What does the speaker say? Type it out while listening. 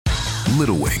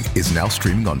Little Wing is now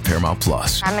streaming on Paramount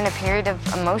Plus. I'm in a period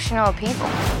of emotional upheaval.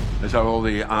 Is that all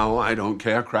the I don't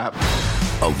care crap?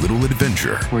 A little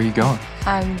adventure. Where are you going?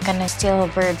 I'm gonna steal a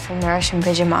bird from the Russian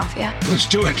pigeon mafia. Let's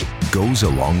do it. Goes a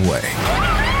long way.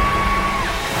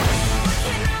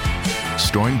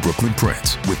 Starring Brooklyn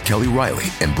Prince with Kelly Riley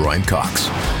and Brian Cox.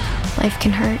 Life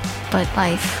can hurt, but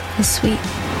life is sweet.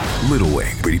 Little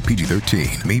Wing, rated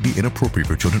PG-13, may be inappropriate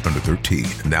for children under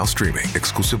 13. Now streaming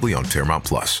exclusively on Paramount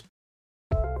Plus.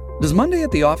 Does Monday at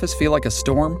the office feel like a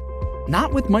storm?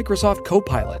 Not with Microsoft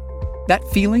Copilot. That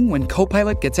feeling when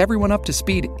Copilot gets everyone up to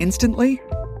speed instantly?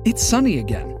 It's sunny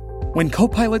again. When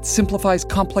Copilot simplifies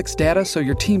complex data so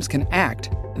your teams can act,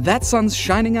 that sun's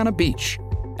shining on a beach.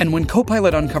 And when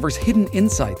Copilot uncovers hidden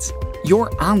insights,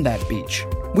 you're on that beach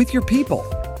with your people,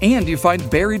 and you find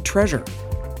buried treasure.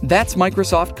 That's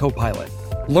Microsoft Copilot.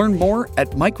 Learn more at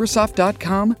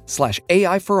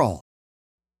Microsoft.com/AI for all.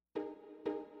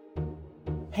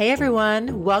 Hey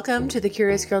everyone, welcome to the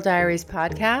Curious Girl Diaries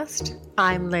podcast.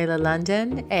 I'm Layla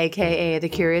London, aka The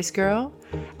Curious Girl.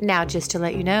 Now, just to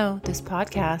let you know, this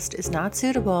podcast is not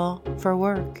suitable for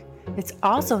work. It's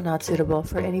also not suitable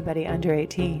for anybody under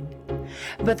 18.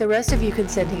 But the rest of you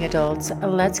consenting adults,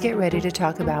 let's get ready to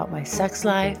talk about my sex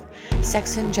life,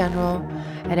 sex in general,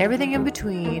 and everything in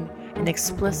between in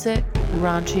explicit,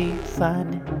 raunchy,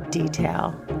 fun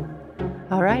detail.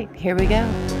 All right, here we go.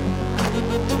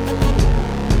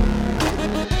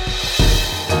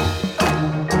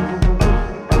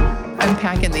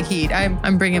 Packing the heat.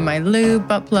 I'm bringing my lube,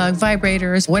 butt plug,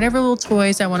 vibrators, whatever little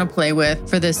toys I want to play with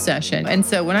for this session. And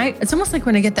so it's almost like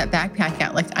when I get that backpack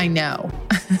out, like I know,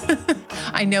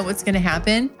 I know what's going to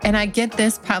happen. And I get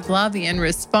this Pavlovian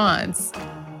response.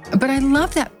 But I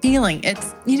love that feeling.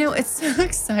 It's so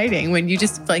exciting when you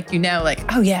just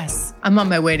oh yes, I'm on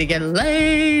my way to get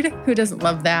laid. Who doesn't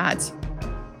love that?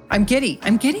 I'm giddy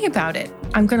about it.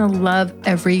 I'm going to love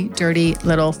every dirty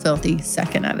little filthy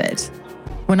second of it.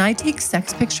 When I take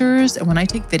sex pictures and when I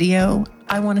take video,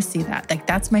 I want to see that. Like,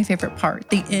 that's my favorite part,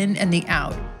 the in and the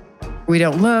out. We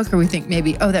don't look or we think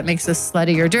maybe, oh, that makes us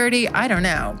slutty or dirty. I don't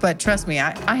know. But trust me,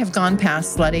 I have gone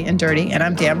past slutty and dirty and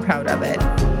I'm damn proud of it.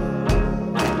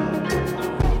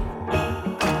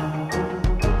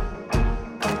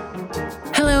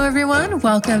 Hello, everyone.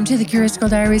 Welcome to the Curious Girl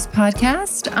Diaries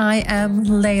podcast. I am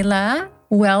Layla.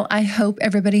 Well, I hope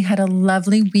everybody had a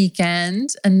lovely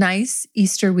weekend, a nice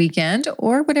Easter weekend,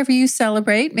 or whatever you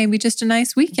celebrate, maybe just a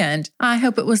nice weekend. I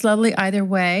hope it was lovely either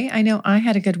way. I know I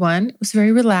had a good one. It was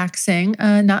very relaxing,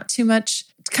 not too much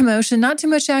commotion, not too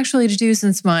much actually to do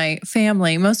since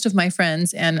most of my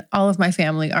friends and all of my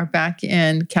family are back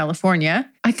in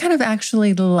California. I kind of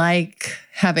actually like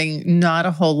having not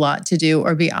a whole lot to do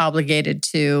or be obligated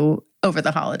to over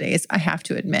the holidays, I have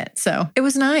to admit. So it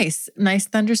was nice. Nice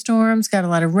thunderstorms, got a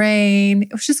lot of rain.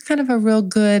 It was just kind of a real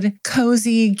good,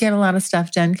 cozy, get a lot of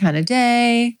stuff done kind of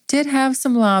day. Did have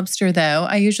some lobster though.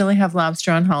 I usually have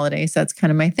lobster on holidays. So that's kind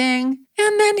of my thing.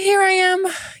 And then here I am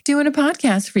doing a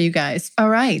podcast for you guys. All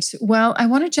right. Well, I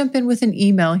want to jump in with an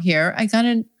email here. I got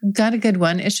a good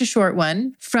one. It's a short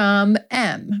one from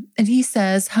M. And he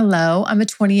says, hello, I'm a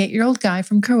 28-year-old guy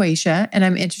from Croatia, and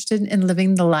I'm interested in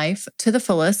living the life to the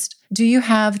fullest. Do you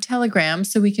have Telegram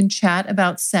so we can chat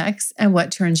about sex and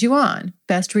what turns you on?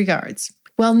 Best regards.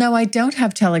 Well, no, I don't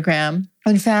have Telegram.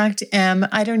 In fact,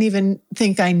 I don't even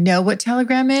think I know what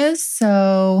Telegram is.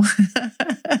 So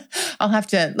I'll have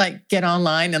to get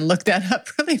online and look that up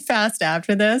really fast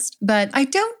after this. But I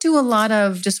don't do a lot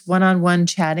of just one-on-one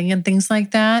chatting and things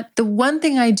like that. The one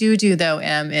thing I do though,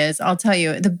 is I'll tell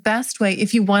you the best way,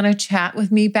 if you want to chat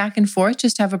with me back and forth,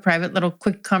 just have a private little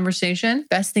quick conversation.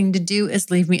 Best thing to do is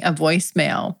leave me a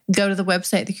voicemail. Go to the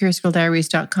website,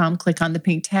 thecuriousgirldiaries.com, click on the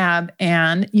pink tab,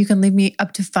 and you can leave me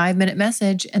up to 5-minute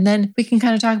message. And then we can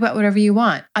kind of talk about whatever you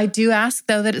want. I do ask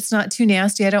though that it's not too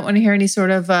nasty. I don't want to hear any sort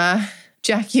of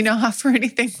jacking off or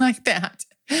anything like that.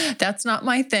 That's not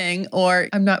my thing. Or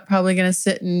I'm not probably going to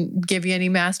sit and give you any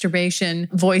masturbation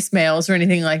voicemails or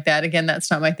anything like that. Again, that's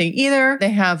not my thing either. They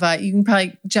have, you can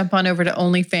probably jump on over to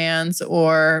OnlyFans,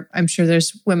 or I'm sure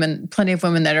there's plenty of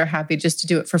women that are happy just to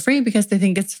do it for free because they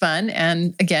think it's fun.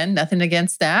 And again, nothing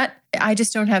against that. I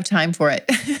just don't have time for it.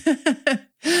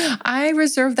 I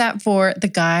reserve that for the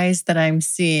guys that I'm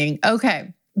seeing.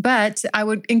 Okay. But I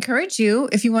would encourage you,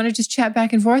 if you want to just chat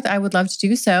back and forth, I would love to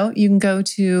do so. You can go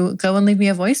and leave me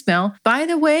a voicemail. By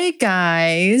the way,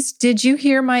 guys, did you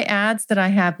hear my ads that I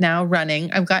have now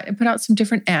running? I put out some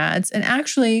different ads, and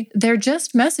actually they're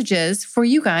just messages for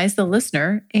you guys, the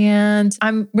listener. And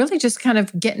I'm really just kind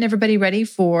of getting everybody ready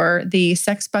for the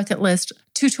Sex Bucket List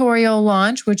tutorial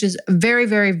launch, which is very,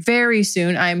 very, very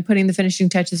soon. I'm putting the finishing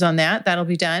touches on that. That'll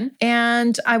be done.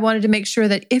 And I wanted to make sure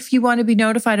that if you want to be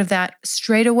notified of that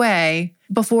straight away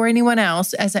before anyone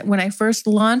else, when I first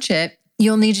launch it,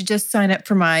 you'll need to just sign up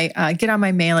for get on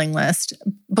my mailing list.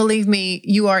 Believe me,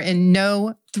 you are in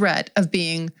no threat of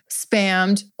being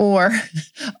spammed or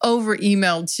over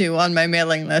emailed to on my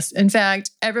mailing list. In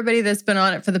fact, everybody that's been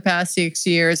on it for the past 6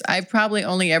 years, I've probably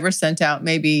only ever sent out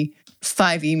maybe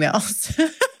 5 emails.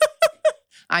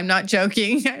 I'm not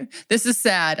joking. This is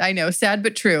sad. I know, sad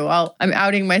but true. I'm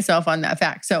outing myself on that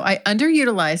fact. So I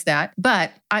underutilize that,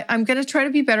 but I'm going to try to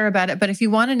be better about it. But if you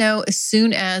want to know as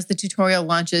soon as the tutorial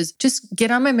launches, just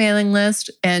get on my mailing list.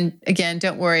 And again,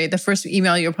 don't worry. The first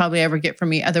email you'll probably ever get from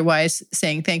me otherwise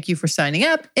saying thank you for signing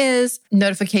up is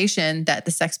notification that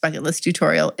the Sex Bucket List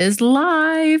tutorial is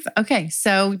live. Okay,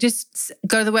 so just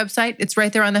go to the website. It's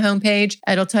right there on the homepage.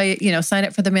 It'll tell you, sign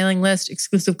up for the mailing list,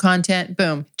 exclusive content,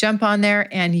 boom. Jump on there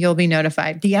and you'll be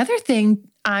notified. The other thing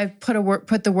I've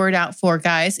put the word out for,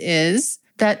 guys, is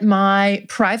that my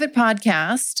private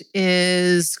podcast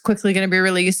is quickly going to be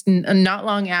released not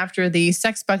long after the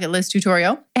Sex Bucket List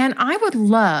tutorial. And I would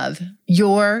love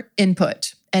your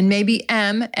input. And maybe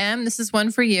this is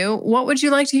one for you. What would you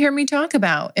like to hear me talk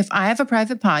about? If I have a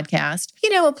private podcast,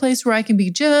 a place where I can be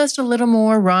just a little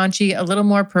more raunchy, a little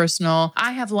more personal.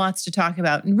 I have lots to talk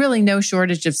about and really no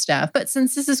shortage of stuff. But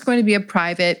since this is going to be a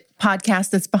private podcast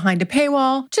that's behind a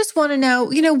paywall, just want to know,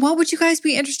 what would you guys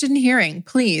be interested in hearing?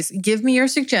 Please give me your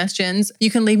suggestions. You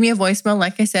can leave me a voicemail.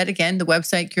 Like I said, again, the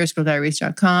website,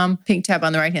 curiousgirldiaries.com, pink tab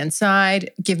on the right-hand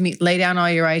side. Lay down all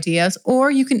your ideas,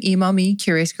 or you can email me,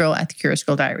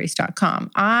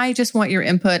 curiousgirl@thecuriousgirldiaries.com. I just want your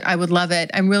input. I would love it.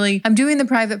 I'm doing the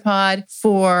private pod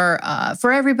for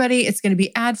everybody. It's going to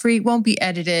be ad-free, won't be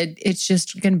edited. It's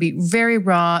just going to be very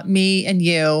raw, me and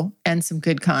you, and some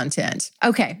good content.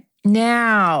 Okay.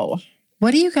 Now,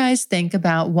 what do you guys think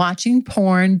about watching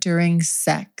porn during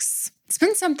sex? It's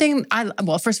been something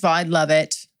first of all, I love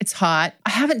it. It's hot. I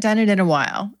haven't done it in a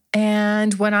while.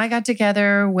 And when I got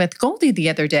together with Goldie the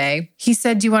other day, he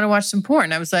said, "Do you want to watch some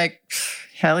porn?" I was like,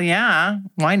 hell yeah,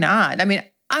 why not? I mean,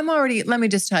 let me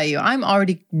just tell you, I'm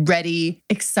already ready,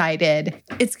 excited.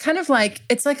 It's kind of like,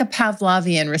 it's like a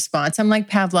Pavlovian response. I'm like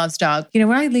Pavlov's dog.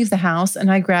 When I leave the house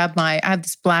and I have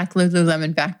this black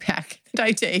Lululemon backpack that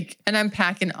I take, and I'm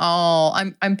packing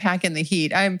I'm packing the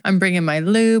heat. I'm bringing my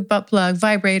lube, butt plug,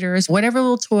 vibrators, whatever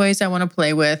little toys I want to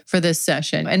play with for this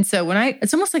session. And so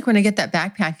it's almost like when I get that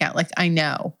backpack out, like I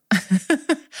know.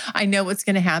 I know what's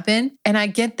going to happen. And I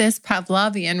get this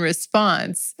Pavlovian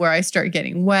response where I start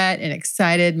getting wet and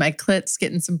excited. My clit's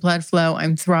getting some blood flow.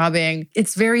 I'm throbbing.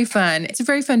 It's very fun. It's a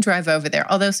very fun drive over there.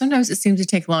 Although sometimes it seems to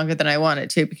take longer than I want it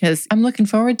to because I'm looking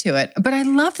forward to it. But I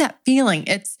love that feeling.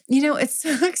 It's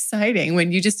so exciting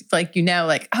when you just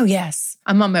oh yes,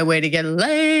 I'm on my way to get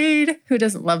laid. Who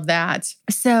doesn't love that?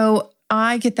 So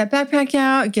I get that backpack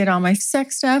out, get all my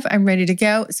sex stuff. I'm ready to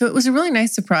go. So it was a really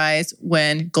nice surprise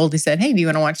when Goldie said, "Hey, do you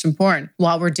want to watch some porn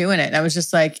while we're doing it?" And I was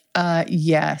just like,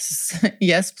 yes,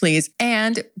 yes, please.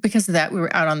 And because of that, we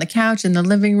were out on the couch in the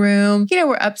living room.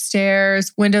 We're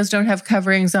upstairs. Windows don't have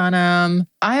coverings on them.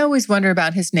 I always wonder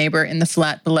about his neighbor in the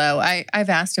flat below. I've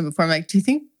asked him before, I'm like, do you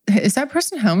think, is that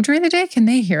person home during the day? Can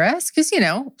they hear us? Because,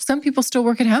 some people still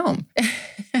work at home.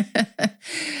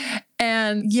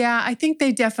 And yeah, I think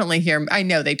they definitely hear me. I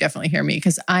know they definitely hear me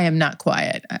because I am not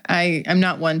quiet. I'm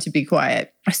not one to be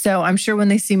quiet. So I'm sure when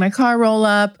they see my car roll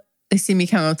up, they see me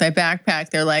coming with my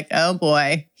backpack, they're like, oh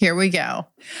boy, here we go.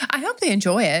 I hope they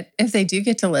enjoy it if they do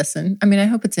get to listen. I mean, I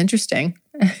hope it's interesting.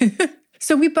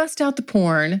 So we bust out the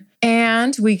porn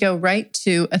and we go right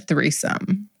to a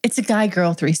threesome. It's a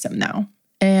guy-girl threesome though.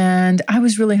 And I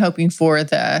was really hoping for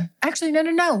actually,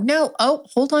 no. Oh,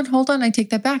 hold on. I take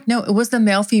that back. No, it was the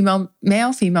male, female.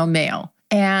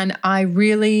 And I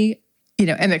really,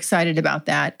 am excited about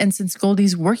that. And since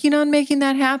Goldie's working on making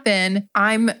that happen,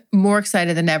 I'm more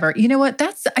excited than ever. You know what?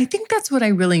 I think that's what I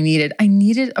really needed. I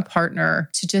needed a partner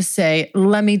to just say,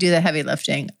 let me do the heavy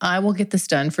lifting. I will get this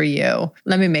done for you.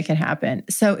 Let me make it happen.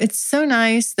 So it's so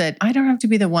nice that I don't have to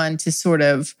be the one to sort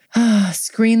of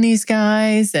screen these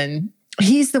guys, and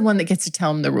he's the one that gets to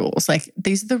tell them the rules. Like,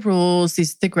 these are the rules.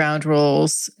 These are the ground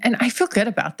rules. And I feel good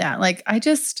about that. Like, I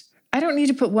don't need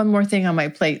to put one more thing on my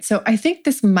plate. So I think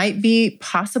this might be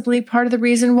possibly part of the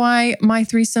reason why my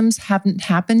threesomes haven't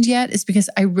happened yet, is because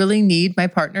I really need my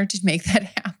partner to make that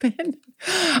happen.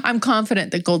 I'm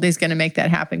confident that Goldie's going to make that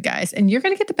happen, guys. And you're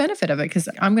going to get the benefit of it because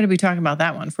I'm going to be talking about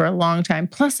that one for a long time.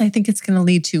 Plus, I think it's going to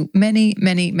lead to many,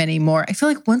 many, many more. I feel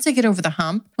like once I get over the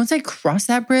hump, once I cross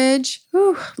that bridge,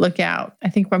 whew, look out. I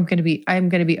think I'm going to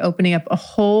be opening up a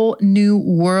whole new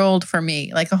world for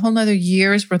me, like a whole nother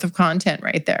year's worth of content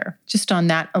right there, just on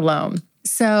that alone.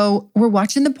 So we're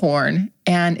watching the porn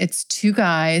and it's 2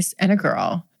 guys and a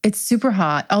girl. It's super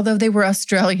hot, although they were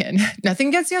Australian. Nothing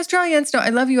against the Australians. No, I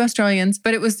love you Australians.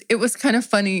 But it was kind of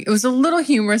funny. It was a little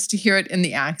humorous to hear it in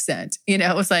the accent. You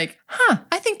know, it was like,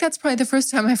 I think that's probably the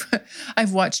first time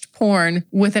I've watched porn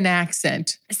with an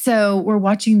accent. So we're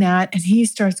watching that and he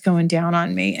starts going down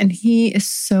on me. And he is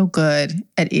so good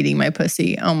at eating my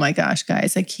pussy. Oh my gosh,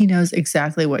 guys. Like he knows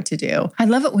exactly what to do. I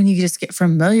love it when you just get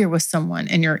familiar with someone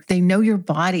and they know your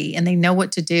body and they know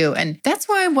what to do. And that's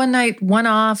why one night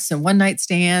one-offs and one-night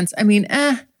stands, I mean,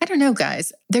 I don't know,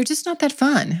 guys. They're just not that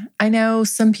fun. I know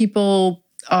some people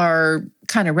are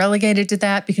kind of relegated to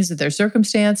that because of their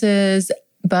circumstances,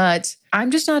 but I'm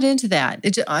just not into that.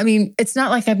 It's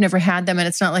not like I've never had them and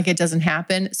it's not like it doesn't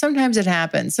happen. Sometimes it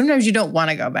happens. Sometimes you don't want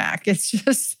to go back. It's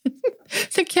just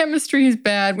the chemistry is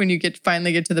bad when you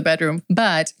finally get to the bedroom.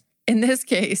 But in this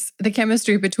case, the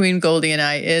chemistry between Goldie and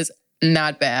I is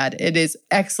not bad. It is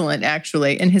excellent,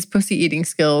 actually. And his pussy eating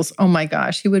skills, oh my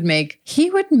gosh, he would make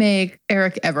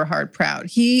Eric Everhard proud.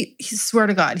 He swear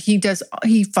to God, he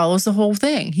follows the whole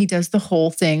thing. He does the whole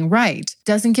thing right.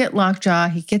 Doesn't get lockjaw.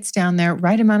 He gets down there,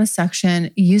 right amount of suction,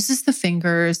 uses the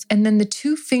fingers, and then got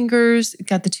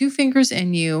the 2 fingers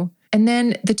in you. And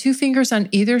then the 2 fingers on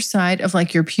either side of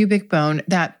like your pubic bone,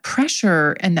 that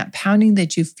pressure and that pounding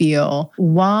that you feel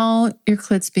while your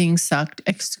clit's being sucked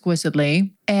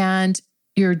exquisitely and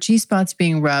your G-spot's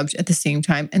being rubbed at the same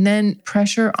time. And then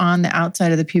pressure on the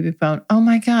outside of the pubic bone. Oh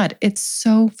my God, it's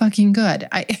so fucking good.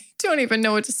 I don't even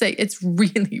know what to say. It's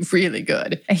really, really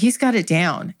good. And he's got it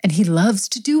down and he loves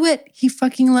to do it. He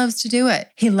fucking loves to do it.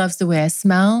 He loves the way I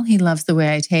smell. He loves the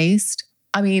way I taste.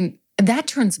 I mean, that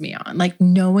turns me on, like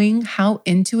knowing how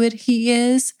into it he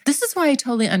is. This is why I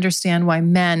totally understand why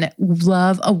men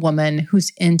love a woman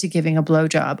who's into giving a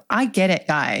blowjob. I get it,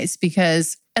 guys,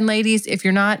 and ladies, if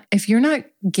you're not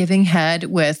giving head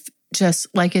with just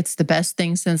like it's the best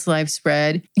thing since sliced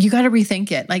bread, you got to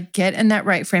rethink it. Like get in that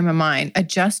right frame of mind,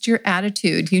 adjust your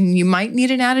attitude. You might need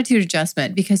an attitude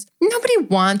adjustment because nobody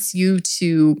wants you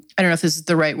to, I don't know if this is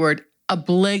the right word,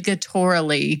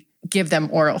 obligatorily give them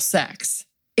oral sex.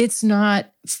 It's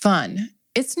not fun.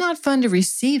 It's not fun to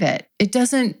receive it. It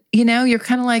doesn't, you're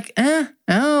kind of like,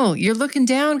 you're looking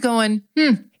down going,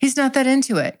 he's not that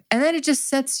into it. And then it just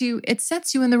sets you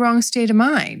in the wrong state of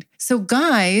mind. So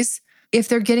guys, if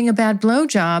they're getting a bad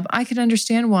blowjob, I could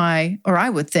understand why, or I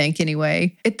would think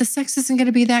anyway, the sex isn't going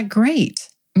to be that great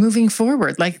moving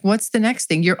forward. Like what's the next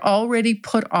thing? You're already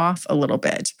put off a little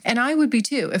bit. And I would be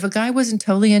too. If a guy wasn't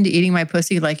totally into eating my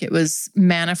pussy like it was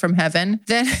manna from heaven,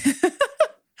 then...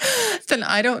 then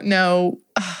I don't know.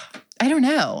 I don't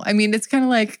know. I mean, it's kind of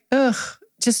like, and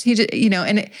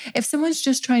if someone's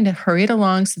just trying to hurry it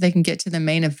along so they can get to the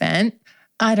main event,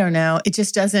 I don't know. It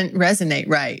just doesn't resonate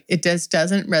right. It just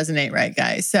doesn't resonate right,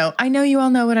 guys. So I know you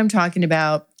all know what I'm talking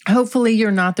about. Hopefully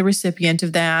you're not the recipient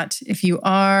of that. If you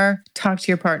are, talk to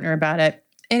your partner about it.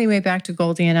 Anyway, back to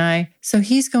Goldie and I. So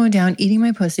he's going down, eating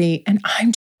my pussy, and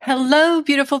Hello,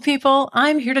 beautiful people.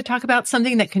 I'm here to talk about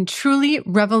something that can truly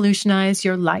revolutionize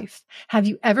your life. Have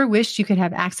you ever wished you could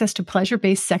have access to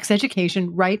pleasure-based sex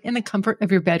education right in the comfort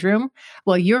of your bedroom?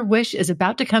 Well, your wish is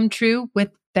about to come true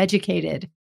with Beducated.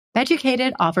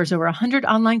 Beducated offers over 100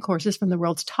 online courses from the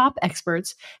world's top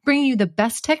experts, bringing you the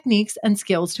best techniques and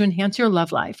skills to enhance your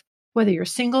love life. Whether you're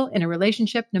single, in a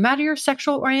relationship, no matter your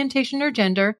sexual orientation or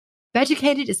gender,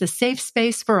 Beducated is a safe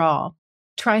space for all.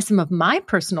 Try some of my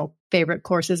personal favorite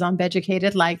courses on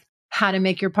Beducated, like how to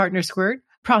make your partner squirt,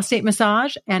 prostate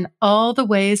massage, and all the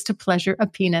ways to pleasure a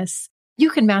penis. You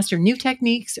can master new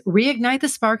techniques, reignite the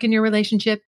spark in your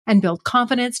relationship, and build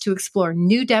confidence to explore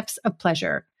new depths of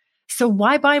pleasure. So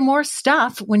why buy more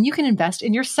stuff when you can invest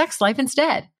in your sex life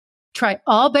instead? Try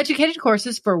all Beducated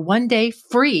courses for 1 day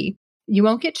free. You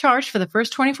won't get charged for the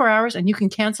first 24 hours, and you can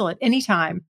cancel at any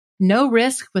time. No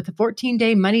risk with a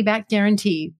 14-day money-back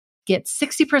guarantee. Get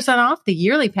 60% off the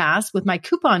yearly pass with my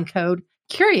coupon code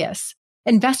CURIOUS.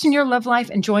 Invest in your love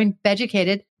life and join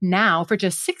Beducated now for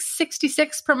just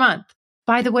 $6.66 per month.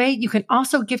 By the way, you can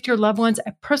also gift your loved ones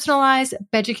a personalized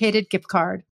Beducated gift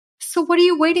card. So what are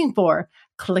you waiting for?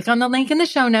 Click on the link in the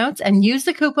show notes and use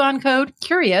the coupon code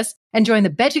CURIOUS and join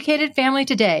the Beducated family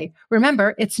today.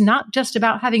 Remember, it's not just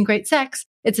about having great sex.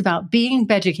 It's about being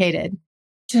Beducated.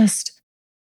 Just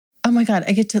oh my God,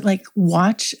 I get to like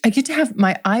watch, I get to have,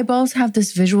 my eyeballs have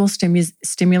this visual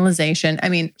stimulation. I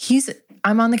mean,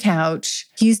 I'm on the couch,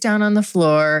 he's down on the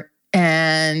floor.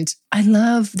 And I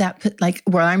love that, like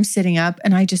where I'm sitting up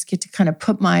and I just get to kind of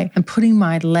I'm putting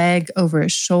my leg over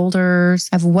his shoulders.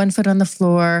 I have one foot on the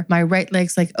floor, my right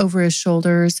leg's like over his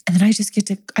shoulders. And then I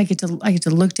get to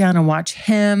look down and watch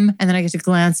him. And then I get to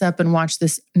glance up and watch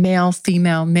this male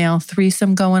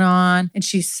threesome going on. And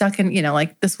she's sucking,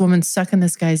 like this woman's sucking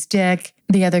this guy's dick.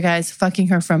 The other guy's fucking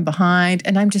her from behind.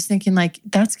 And I'm just thinking like,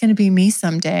 that's going to be me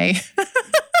someday.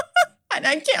 And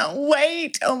I can't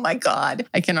wait. Oh my God.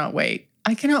 I cannot wait.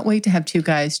 I cannot wait to have two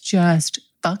guys just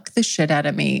fuck the shit out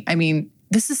of me. I mean,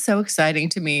 this is so exciting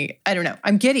to me. I don't know.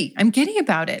 I'm giddy. I'm giddy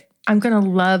about it. I'm going to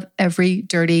love every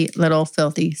dirty little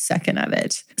filthy second of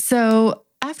it. So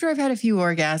after I've had a few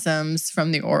orgasms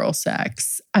from the oral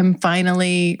sex, I'm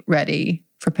finally ready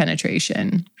for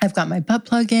penetration. I've got my butt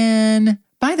plug in.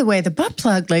 By the way, the butt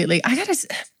plug lately,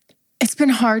 it's been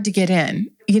hard to get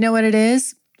in. You know what it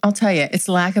is? I'll tell you, it's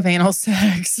lack of anal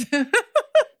sex.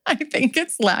 I think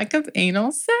it's lack of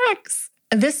anal sex.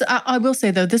 I will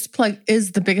say though, this plug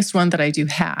is the biggest one that I do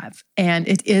have. And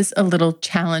it is a little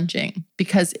challenging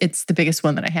because it's the biggest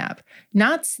one that I have.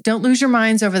 Don't lose your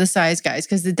minds over the size, guys,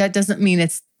 because that doesn't mean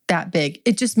it's that big.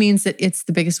 It just means that it's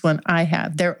the biggest one I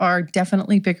have. There are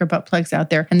definitely bigger butt plugs out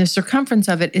there. And the circumference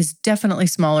of it is definitely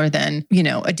smaller than,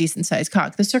 a decent sized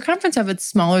cock. The circumference of it's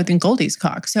smaller than Goldie's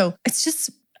cock. So it's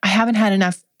just, I haven't had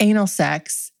enough anal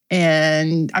sex.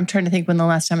 And I'm trying to think when the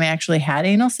last time I actually had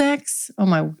anal sex. Oh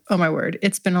my word.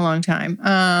 It's been a long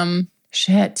time.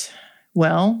 Shit.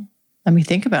 Well, let me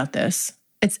think about this.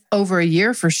 It's over a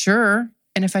year for sure.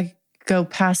 And if I go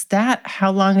past that,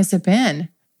 how long has it been?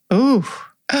 Ooh.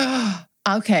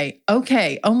 Okay.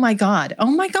 Oh my God.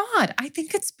 I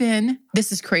think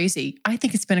this is crazy. I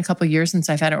think it's been a couple of years since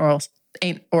I've had oral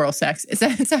sex.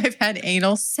 Since I've had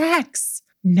anal sex.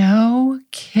 No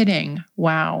kidding.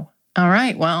 Wow. All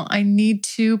right. Well, I need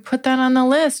to put that on the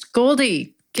list.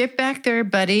 Goldie, get back there,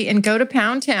 buddy, and go to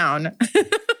Pound Town.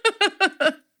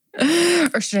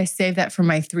 Or should I save that for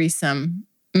my threesome?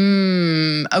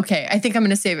 Okay. I think I'm going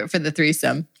to save it for the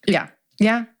threesome. Yeah.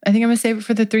 I think I'm going to save it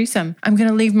for the threesome. I'm going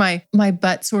to leave my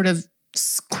butt sort of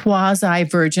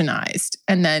quasi-virginized,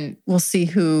 and then we'll see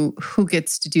who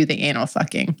gets to do the anal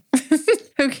fucking.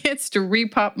 Who gets to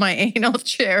repop my anal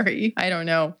cherry? I don't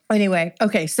know. Anyway,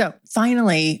 okay, so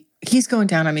finally, he's going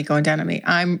down on me.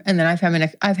 I've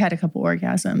had a couple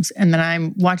orgasms, and then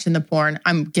I'm watching the porn.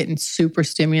 I'm getting super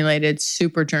stimulated,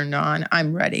 super turned on.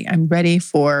 I'm ready. I'm ready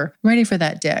for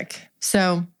that dick.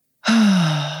 So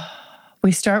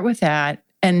we start with that,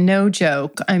 and no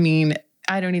joke. I mean,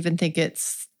 I don't even think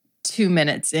it's 2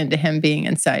 minutes into him being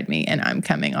inside me, and I'm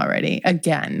coming already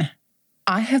again.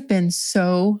 I have been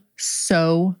so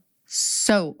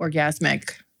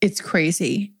orgasmic. It's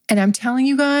crazy. And I'm telling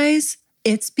you guys,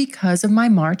 it's because of my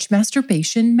March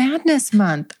Masturbation Madness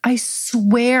Month. I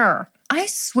swear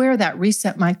that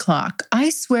reset my clock. I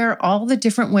swear all the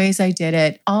different ways I did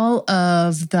it, all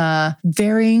of the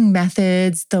varying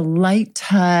methods, the light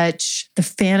touch, the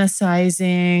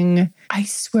fantasizing. I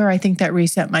swear I think that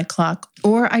reset my clock.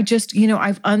 Or I just,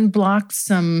 I've unblocked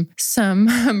some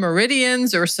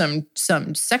meridians or some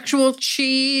sexual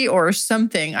chi or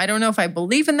something. I don't know if I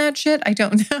believe in that shit. I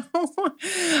don't know.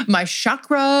 My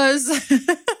chakras.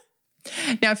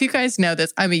 Now, if you guys know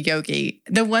this, I'm a yogi.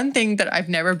 The one thing that I've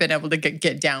never been able to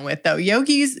get down with, though,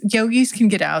 yogis can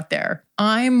get out there.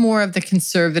 I'm more of the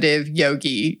conservative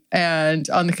yogi and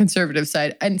on the conservative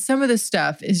side. And some of this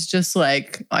stuff is just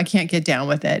like, I can't get down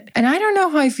with it. And I don't know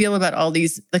how I feel about all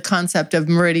the concept of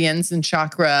meridians and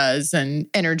chakras and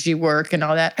energy work and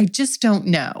all that. I just don't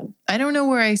know. I don't know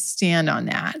where I stand on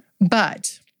that.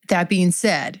 But that being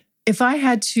said, if I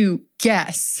had to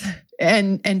guess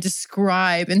and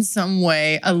describe in some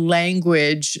way a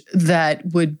language that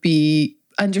would be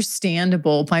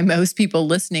understandable by most people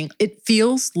listening, it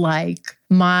feels like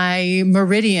my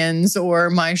meridians or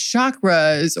my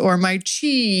chakras or my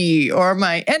chi or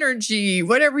my energy,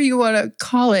 whatever you want to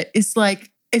call it, is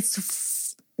like,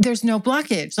 there's no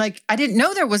blockage. Like, I didn't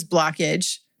know there was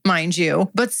blockage, mind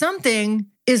you, but something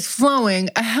is flowing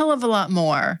a hell of a lot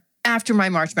more after my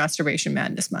March Masturbation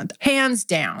Madness Month. Hands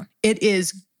down, it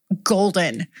is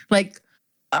golden. Like,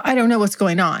 I don't know what's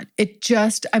going on.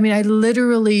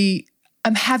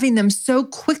 I'm having them so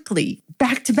quickly,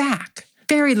 back to back,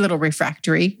 very little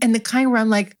refractory. And the kind where I'm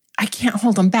like, I can't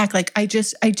hold them back. Like, I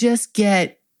just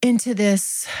get into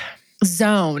this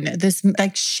zone, this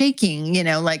like shaking,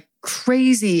 like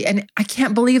crazy. And I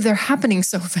can't believe they're happening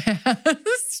so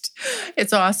fast.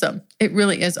 It's awesome. It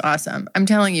really is awesome. I'm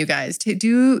telling you guys to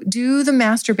do the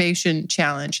masturbation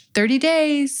challenge. 30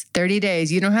 days.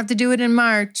 You don't have to do it in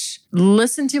March.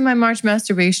 Listen to my March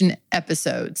masturbation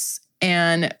episodes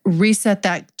and reset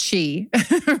that chi.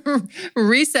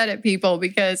 Reset it, people,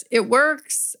 because it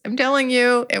works. I'm telling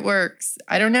you, it works.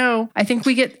 I don't know. I think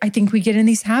we get in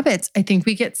these habits. I think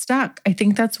we get stuck. I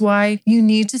think that's why you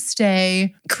need to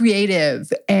stay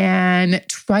creative and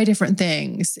try different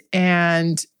things.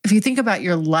 And if you think about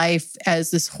your life as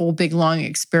this whole big, long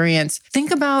experience, think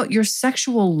about your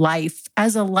sexual life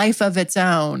as a life of its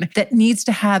own that needs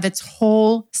to have its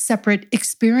whole separate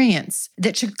experience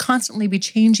that should constantly be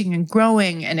changing and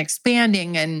growing and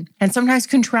expanding and sometimes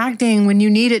contracting when you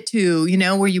need it to,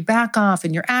 where you back off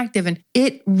and you're active. And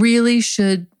it really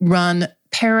should run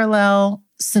parallel,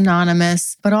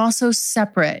 synonymous, but also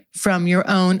separate from your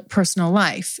own personal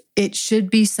life. It should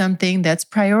be something that's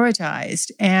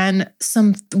prioritized and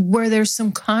where there's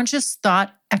some conscious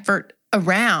thought effort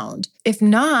around. If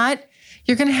not,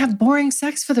 you're going to have boring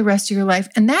sex for the rest of your life.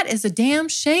 And that is a damn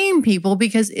shame, people,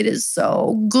 because it is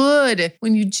so good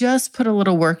when you just put a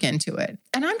little work into it.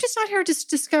 And I'm just out here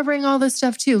just discovering all this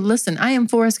stuff too. Listen, I am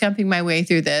Forrest Gumping my way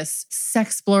through this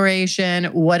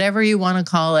sexploration, whatever you want to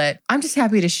call it. I'm just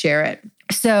happy to share it.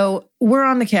 So we're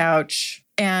on the couch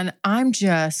and I'm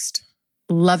just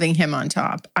loving him on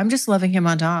top. I'm just loving him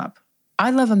on top. I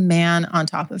love a man on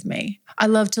top of me. I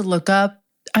love to look up.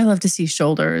 I love to see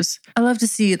shoulders. I love to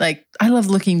see, I love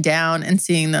looking down and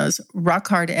seeing those rock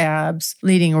hard abs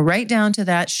leading right down to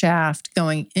that shaft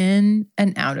going in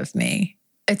and out of me.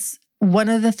 It's one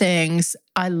of the things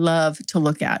I love to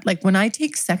look at. Like when I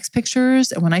take sex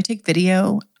pictures and when I take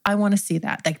video, I want to see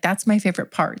that. That's my favorite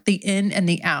part, the in and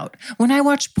the out. When I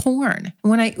watch porn,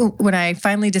 when I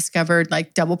finally discovered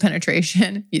double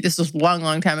penetration, this was a long,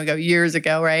 long time ago, years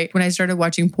ago, right? When I started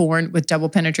watching porn with double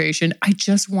penetration, I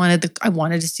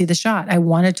wanted to see the shot. I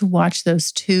wanted to watch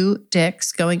those two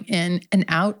dicks going in and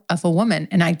out of a woman.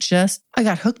 And I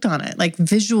got hooked on it.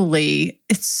 Visually,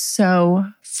 it's so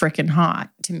freaking hot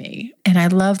to me. And I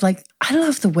love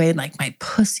the way my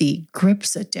pussy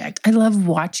grips a dick. I love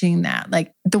watching that,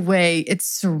 the way it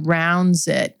surrounds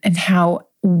it and how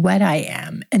wet I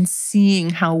am and seeing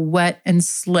how wet and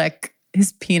slick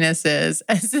his penis is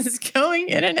as it's going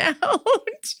in and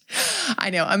out. I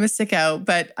know I'm a sicko,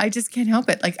 but I just can't help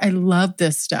it. I love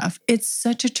this stuff. It's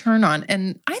such a turn on.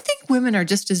 And I think women are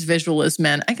just as visual as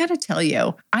men. I got to tell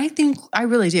you, I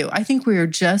really do. I think we are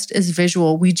just as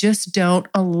visual. We just don't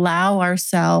allow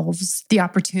ourselves the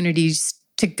opportunities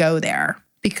to go there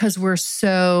because we're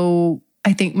so,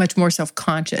 I think, much more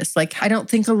self-conscious. I don't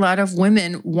think a lot of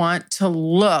women want to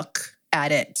look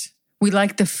at it. We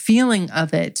like the feeling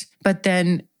of it, but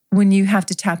then when you have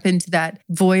to tap into that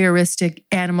voyeuristic,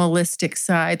 animalistic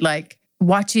side,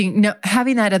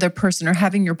 having that other person or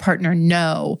having your partner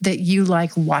know that you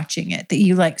like watching it, that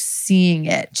you like seeing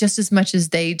it just as much as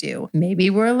they do. Maybe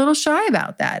we're a little shy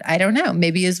about that. I don't know.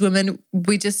 Maybe as women,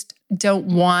 we just don't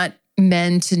want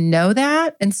men to know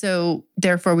that. And so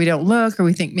therefore we don't look, or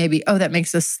we think maybe, that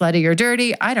makes us slutty or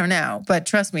dirty. I don't know. But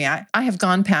trust me, I have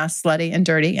gone past slutty and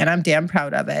dirty and I'm damn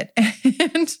proud of it.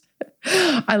 And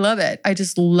I love it. I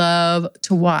just love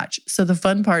to watch. So the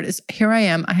fun part is here I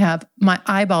am. I have my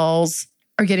eyeballs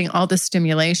are getting all the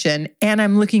stimulation and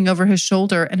I'm looking over his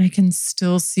shoulder and I can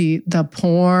still see the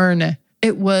porn.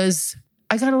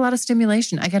 I got a lot of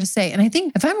stimulation, I got to say. And I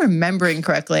think if I'm remembering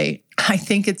correctly,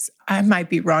 I might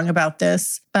be wrong about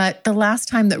this, but the last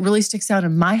time that really sticks out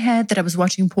in my head that I was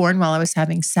watching porn while I was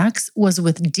having sex was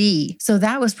with D. So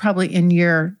that was probably in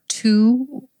year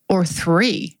 2 or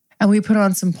 3. And we put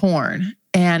on some porn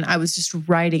and I was just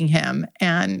riding him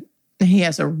and he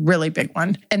has a really big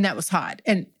one and that was hot.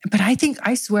 But I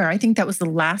swear that was the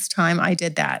last time I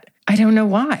did that. I don't know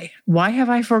why.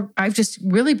 I've just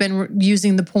really been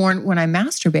using the porn when I'm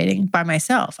masturbating by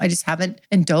myself. I just haven't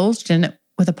indulged in it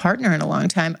with a partner in a long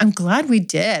time. I'm glad we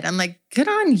did. I'm like, good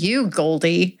on you,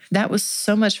 Goldie. That was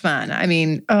so much fun. I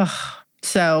mean,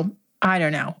 so I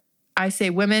don't know. I say,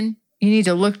 women, you need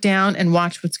to look down and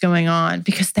watch what's going on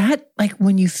because that,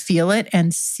 when you feel it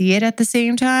and see it at the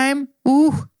same time,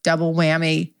 ooh, double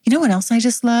whammy. You know what else I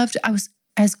just loved?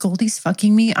 As Goldie's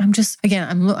fucking me, I'm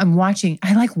watching.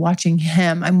 I like watching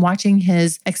him. I'm watching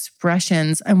his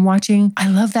expressions. I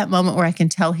love that moment where I can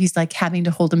tell he's having to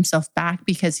hold himself back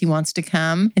because he wants to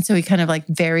come. And so he kind of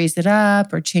varies it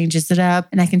up or changes it up.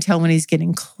 And I can tell when he's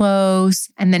getting close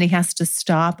and then he has to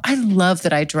stop. I love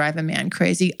that I drive a man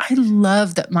crazy. I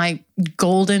love that my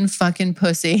golden fucking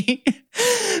pussy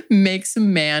makes a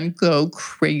man go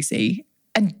crazy.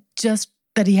 And just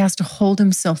that he has to hold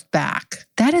himself back.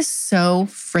 That is so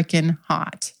freaking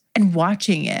hot. And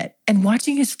watching it and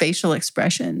watching his facial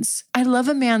expressions. I love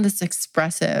a man that's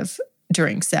expressive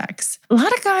during sex. A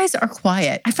lot of guys are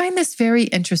quiet. I find this very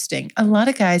interesting. A lot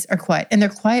of guys are quiet, and they're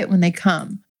quiet when they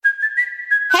come.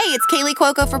 Hey, it's Kaylee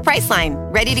Cuoco for Priceline.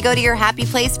 Ready to go to your happy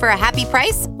place for a happy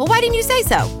price? Well, why didn't you say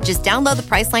so? Just download the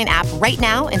Priceline app right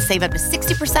now and save up to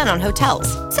 60% on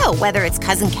hotels. So whether it's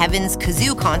Cousin Kevin's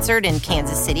Kazoo Concert in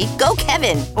Kansas City, go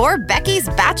Kevin, or Becky's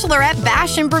Bachelorette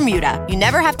Bash in Bermuda, you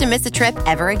never have to miss a trip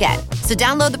ever again. So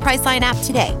download the Priceline app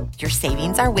today. Your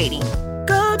savings are waiting.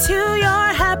 Go to your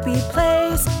happy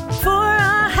place for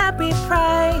a happy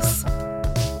price.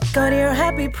 Go to your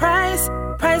happy price,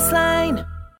 Priceline.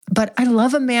 But I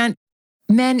love a man.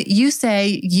 Men, you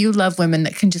say you love women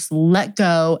that can just let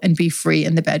go and be free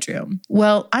in the bedroom.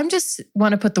 Well, I'm just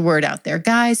want to put the word out there.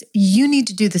 Guys, you need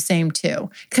to do the same too.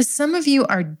 Because some of you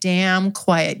are damn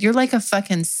quiet. You're like a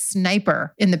fucking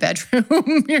sniper in the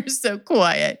bedroom. You're so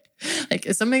quiet. Like,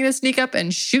 is somebody going to sneak up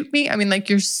and shoot me? I mean, like,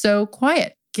 you're so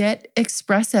quiet. Get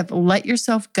expressive. Let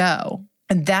yourself go.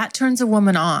 And that turns a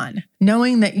woman on,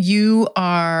 knowing that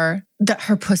that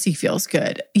her pussy feels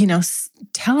good. You know,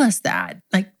 tell us that.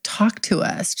 Like, talk to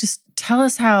us. Just tell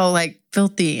us how like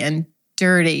filthy and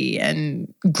dirty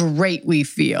and great we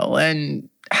feel, and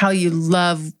how you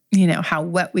love, you know, how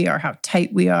wet we are, how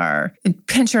tight we are, and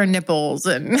pinch our nipples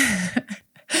and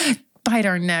bite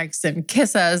our necks and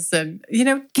kiss us and, you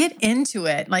know, get into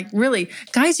it. Like, really,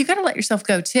 guys, you got to let yourself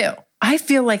go too. I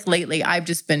feel like lately I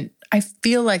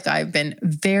feel like I've been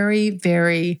very,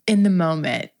 very in the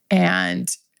moment.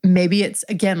 And maybe it's,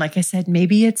 again, like I said,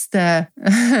 maybe it's the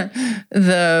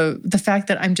fact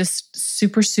that I'm just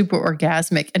super, super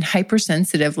orgasmic and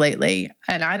hypersensitive lately.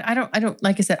 And I don't,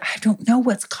 like I said, I don't know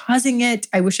what's causing it.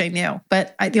 I wish I knew.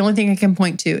 But the only thing I can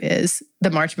point to is the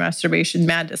March Masturbation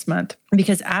Madness Month.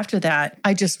 Because after that,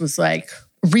 I just was like,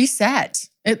 reset.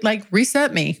 It like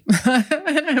reset me.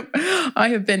 I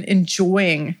have been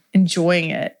enjoying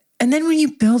it. And then when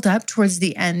you build up towards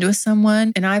the end with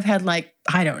someone, and I've had like,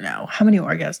 I don't know, how many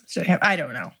orgasms did I have? I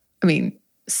don't know. I mean,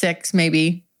 6,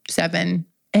 maybe 7.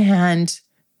 And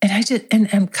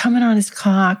I'm coming on his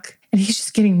cock, and he's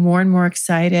just getting more and more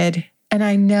excited. And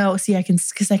I know, I can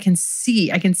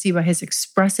see by his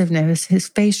expressiveness, his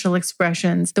facial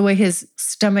expressions, the way his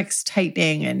stomach's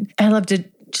tightening. And I love to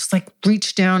just like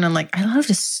reach down and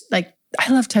I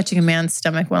love touching a man's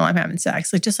stomach while I'm having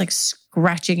sex, like just like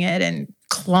scratching it and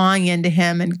clawing into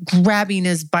him and grabbing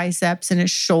his biceps and his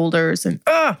shoulders. And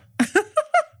that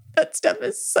stuff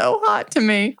is so hot to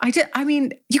me. I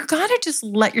mean, you gotta just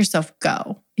let yourself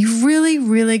go. You really,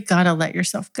 really gotta let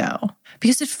yourself go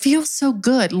because it feels so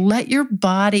good. Let your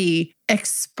body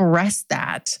express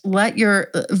that. Let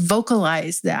your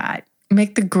vocalize that.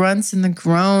 Make the grunts and the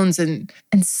groans and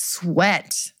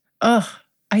sweat. Ugh.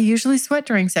 I usually sweat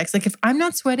during sex. Like if I'm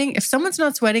not sweating, if someone's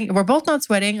not sweating, if we're both not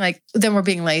sweating, like then we're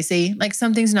being lazy. Like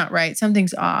something's not right.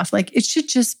 Something's off. Like it should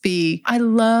just be, I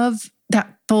love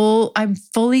that I'm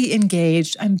fully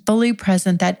engaged. I'm fully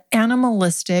present, that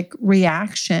animalistic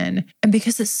reaction. And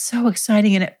because it's so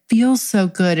exciting and it feels so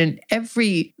good, and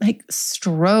every like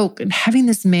stroke and having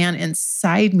this man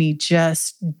inside me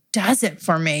just does it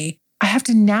for me. I have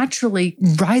to naturally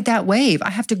ride that wave.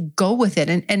 I have to go with it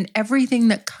and everything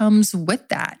that comes with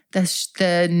that.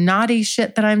 The naughty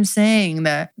shit that I'm saying,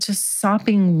 the just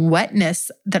sopping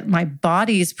wetness that my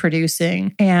body's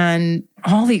producing, and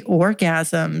all the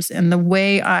orgasms and the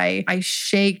way I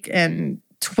shake and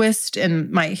twist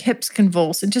and my hips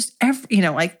convulse and just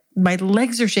like my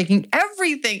legs are shaking.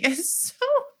 Everything is so...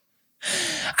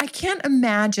 I can't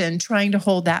imagine trying to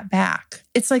hold that back.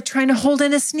 It's like trying to hold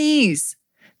in a sneeze.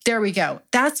 There we go.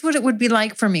 That's what it would be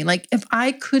like for me. Like if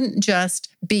I couldn't just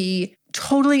be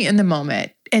totally in the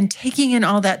moment and taking in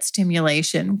all that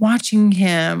stimulation, watching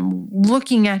him,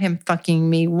 looking at him fucking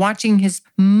me, watching his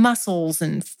muscles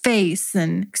and face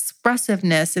and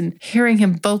expressiveness and hearing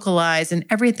him vocalize and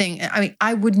everything. I mean,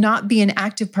 I would not be an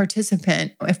active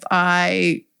participant if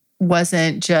I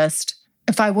wasn't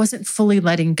fully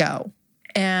letting go.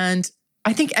 And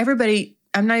I think everybody...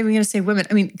 I'm not even going to say women.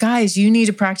 I mean, guys, you need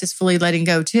to practice fully letting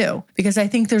go too, because I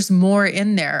think there's more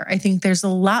in there. I think there's a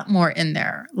lot more in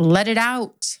there. Let it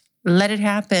out. Let it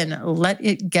happen. Let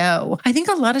it go. I think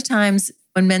a lot of times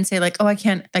when men say like, oh, I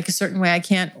can't like a certain way, I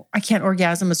can't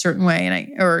orgasm a certain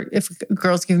way. Or if a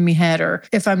girl's giving me head, or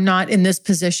if I'm not in this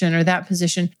position or that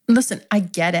position, listen, I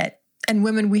get it. And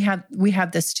women, we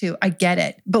have this too. I get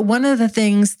it. But one of the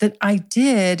things that I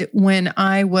did when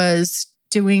I was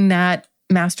doing that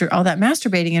all that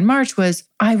masturbating in March was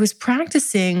I was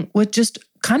practicing with just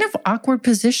kind of awkward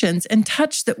positions and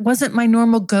touch that wasn't my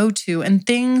normal go-to and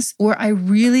things where I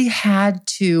really had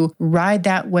to ride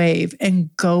that wave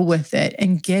and go with it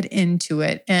and get into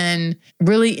it and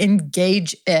really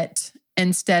engage it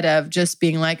instead of just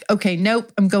being like, okay,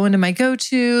 nope, I'm going to my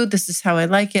go-to. This is how I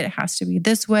like it. It has to be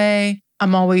this way.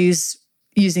 I'm always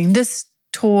using this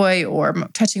toy or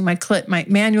touching my clit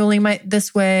manually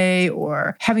this way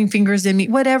or having fingers in me,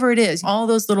 whatever it is, all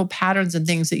those little patterns and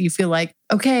things that you feel like,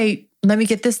 okay, let me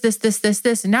get this,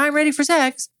 and now I'm ready for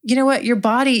sex. You know what? Your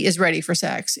body is ready for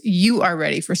sex. You are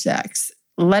ready for sex.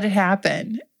 Let it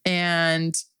happen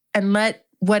and let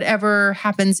whatever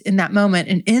happens in that moment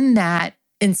and in that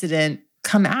incident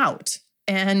come out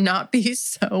and not be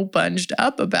so bunged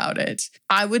up about it.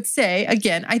 I would say,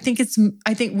 again, I think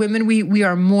women, we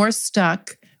are more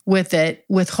stuck with it,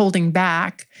 with holding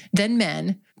back than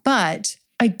men. But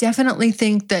I definitely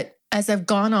think that as I've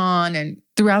gone on and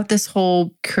throughout this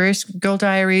whole Curious Girl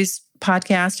Diaries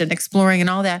podcast and exploring and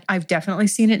all that, I've definitely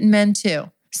seen it in men too.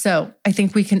 So I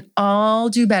think we can all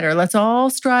do better. Let's all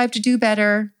strive to do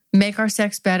better, make our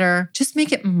sex better, just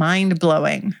make it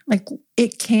mind-blowing. Like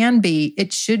it can be,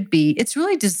 it should be, it's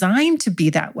really designed to be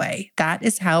that way. That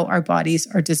is how our bodies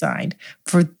are designed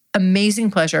for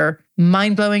amazing pleasure,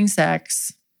 mind-blowing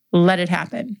sex. Let it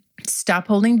happen. Stop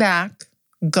holding back,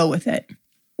 go with it.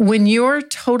 When you're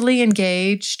totally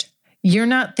engaged, you're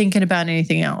not thinking about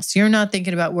anything else. You're not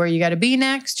thinking about where you got to be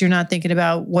next. You're not thinking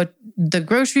about what the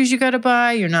groceries you got to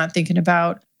buy. You're not thinking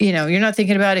about, you're not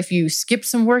thinking about if you skipped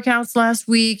some workouts last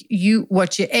week,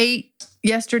 what you ate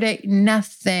yesterday,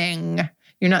 nothing.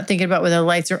 You're not thinking about whether the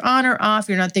lights are on or off.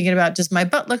 You're not thinking about, does my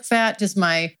butt look fat? Is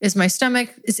my stomach,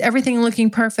 is everything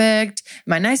looking perfect?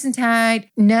 Am I nice and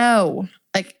tight? No,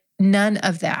 like none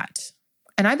of that.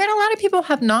 And I bet a lot of people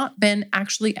have not been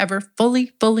actually ever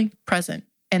fully present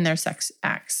in their sex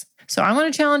acts. So I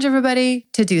want to challenge everybody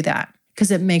to do that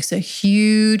because it makes a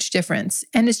huge difference.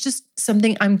 And it's just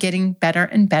something I'm getting better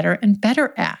and better and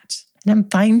better at. And I'm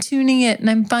fine-tuning it.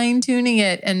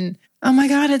 And oh my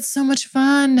God, it's so much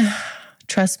fun.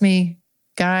 Trust me,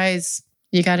 guys,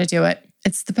 you got to do it.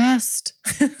 It's the best.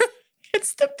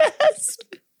 It's the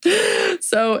best.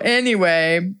 So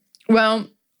anyway, well,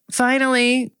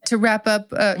 finally, to wrap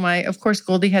up, of course,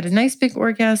 Goldie had a nice big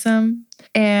orgasm.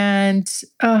 And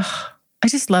I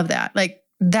just love that. Like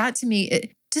that to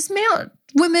me, do male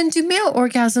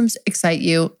orgasms excite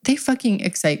you? They fucking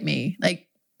excite me. Like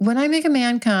when I make a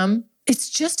man come, it's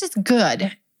just as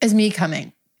good as me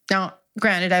coming. Now,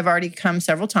 granted, I've already come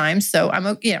several times, so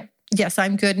I'm, yes,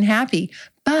 I'm good and happy,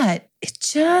 but it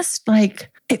just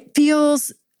it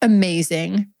feels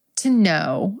amazing to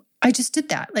know I just did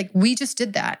that. Like we just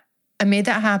did that. I made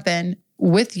that happen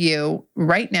with you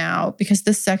right now because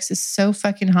this sex is so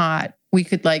fucking hot. We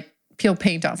could peel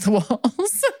paint off the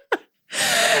walls.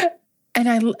 And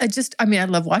I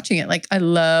love watching it. Like I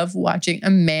love watching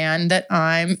a man that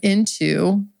I'm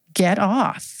into get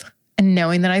off and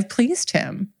knowing that I've pleased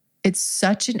him. It's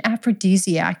such an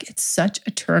aphrodisiac. It's such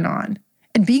a turn on.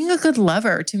 And being a good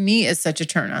lover to me is such a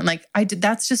turn on.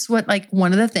 That's just what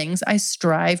one of the things I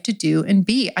strive to do and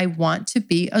be. I want to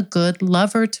be a good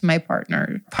lover to my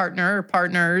partner or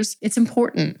partners. It's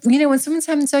important. When someone's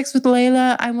having sex with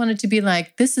Layla, I want it to be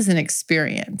this is an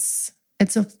experience.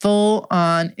 It's a full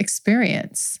on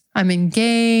experience. I'm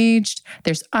engaged.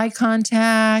 There's eye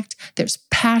contact. There's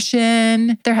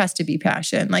passion. There has to be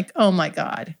passion. Oh my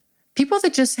God. People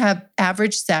that just have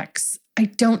average sex, I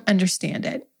don't understand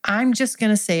it. I'm just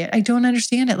going to say it. I don't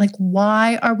understand it.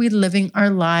 Why are we living our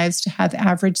lives to have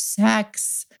average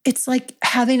sex? It's like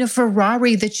having a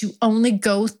Ferrari that you only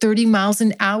go 30 miles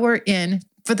an hour in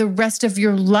for the rest of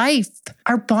your life.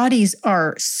 Our bodies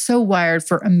are so wired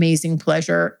for amazing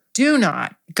pleasure. Do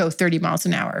not go 30 miles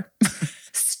an hour.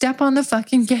 Step on the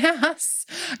fucking gas.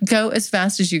 Go as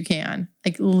fast as you can.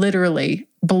 Literally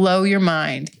blow your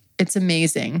mind. It's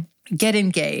amazing. Get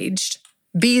engaged.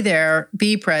 Be there.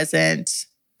 Be present.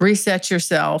 Reset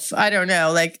yourself. I don't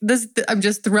know. I'm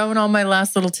just throwing all my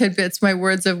last little tidbits, my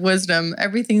words of wisdom,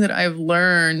 everything that I've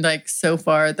learned so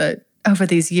far that over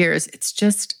these years, it's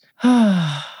just,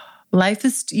 life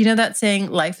is, that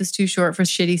saying, life is too short for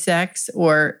shitty sex,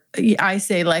 or I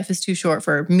say life is too short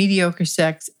for mediocre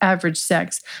sex, average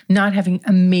sex, not having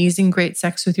amazing, great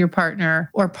sex with your partner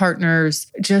or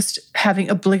partners, just having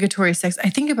obligatory sex.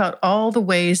 I think about all the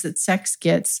ways that sex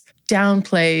gets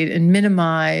downplayed and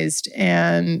minimized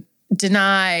and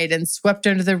denied and swept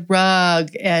under the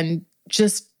rug and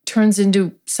just turns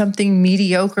into something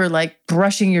mediocre, like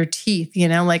brushing your teeth,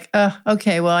 like,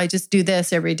 okay, well, I just do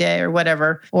this every day or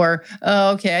whatever. Or,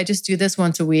 okay, I just do this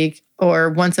once a week or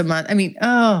once a month. I mean,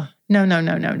 no.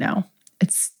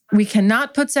 We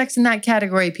cannot put sex in that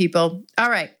category, people. All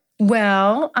right.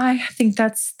 Well, I think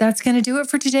that's going to do it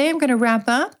for today. I'm going to wrap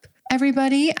up.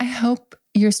 Everybody, I hope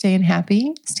you're staying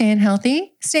happy, staying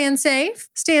healthy, staying safe,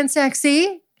 staying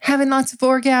sexy, having lots of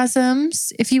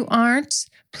orgasms. If you aren't,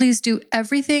 please do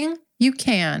everything you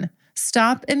can.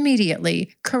 Stop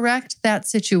immediately. Correct that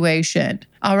situation.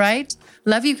 All right?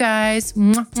 Love you guys.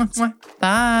 Mwah, mwah, mwah.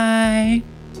 Bye.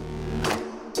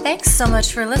 Thanks so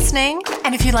much for listening.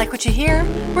 And if you like what you hear,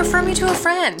 refer me to a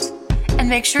friend. And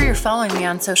make sure you're following me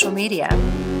on social media.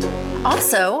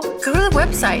 Also, go to the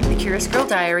website,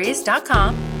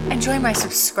 thecuriousgirldiaries.com, and join my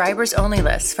subscribers only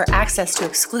list for access to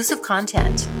exclusive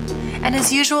content. And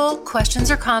as usual, questions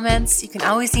or comments, you can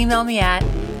always email me at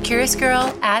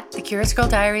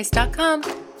curiousgirl@thecuriousgirldiaries.com.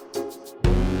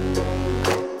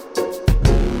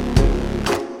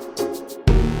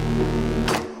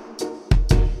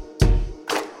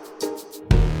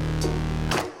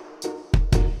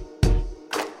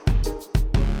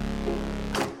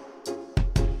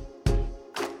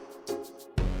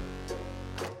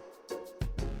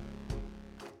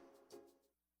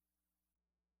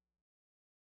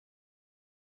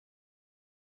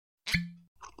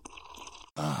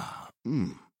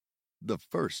 The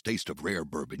first taste of rare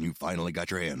bourbon you finally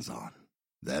got your hands on.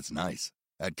 That's nice.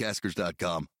 At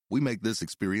Caskers.com, we make this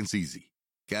experience easy.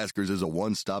 Caskers is a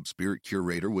one-stop spirit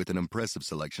curator with an impressive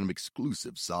selection of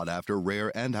exclusive, sought-after, rare,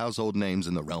 and household names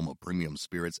in the realm of premium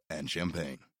spirits and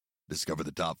champagne. Discover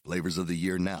the top flavors of the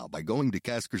year now by going to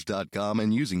Caskers.com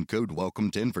and using code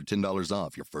WELCOME10 for $10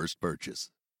 off your first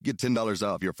purchase. Get $10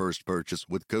 off your first purchase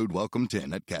with code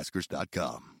WELCOME10 at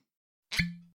Caskers.com.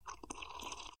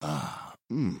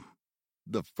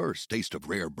 The first taste of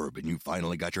rare bourbon you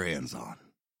finally got your hands on.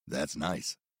 That's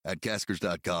nice. At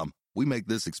Caskers.com, we make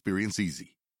this experience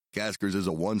easy. Caskers is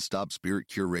a one-stop spirit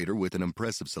curator with an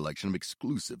impressive selection of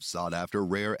exclusive, sought-after,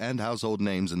 rare, and household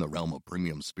names in the realm of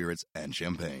premium spirits and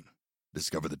champagne.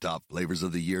 Discover the top flavors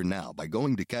of the year now by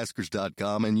going to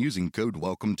Caskers.com and using code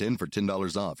WELCOME10 for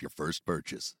 $10 off your first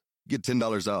purchase. Get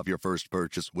 $10 off your first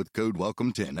purchase with code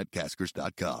WELCOME10 at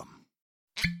Caskers.com.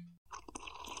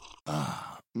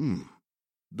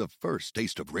 The first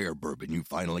taste of rare bourbon you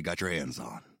finally got your hands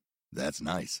on. That's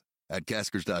nice. At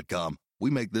Caskers.com, we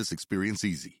make this experience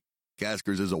easy.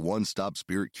 Caskers is a one-stop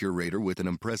spirit curator with an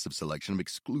impressive selection of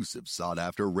exclusive,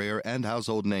 sought-after, rare, and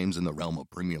household names in the realm of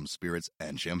premium spirits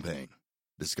and champagne.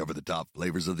 Discover the top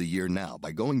flavors of the year now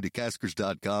by going to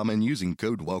Caskers.com and using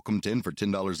code WELCOME10 for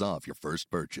 $10 off your first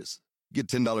purchase. Get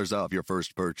 $10 off your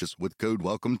first purchase with code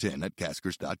WELCOME10 at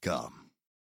Caskers.com.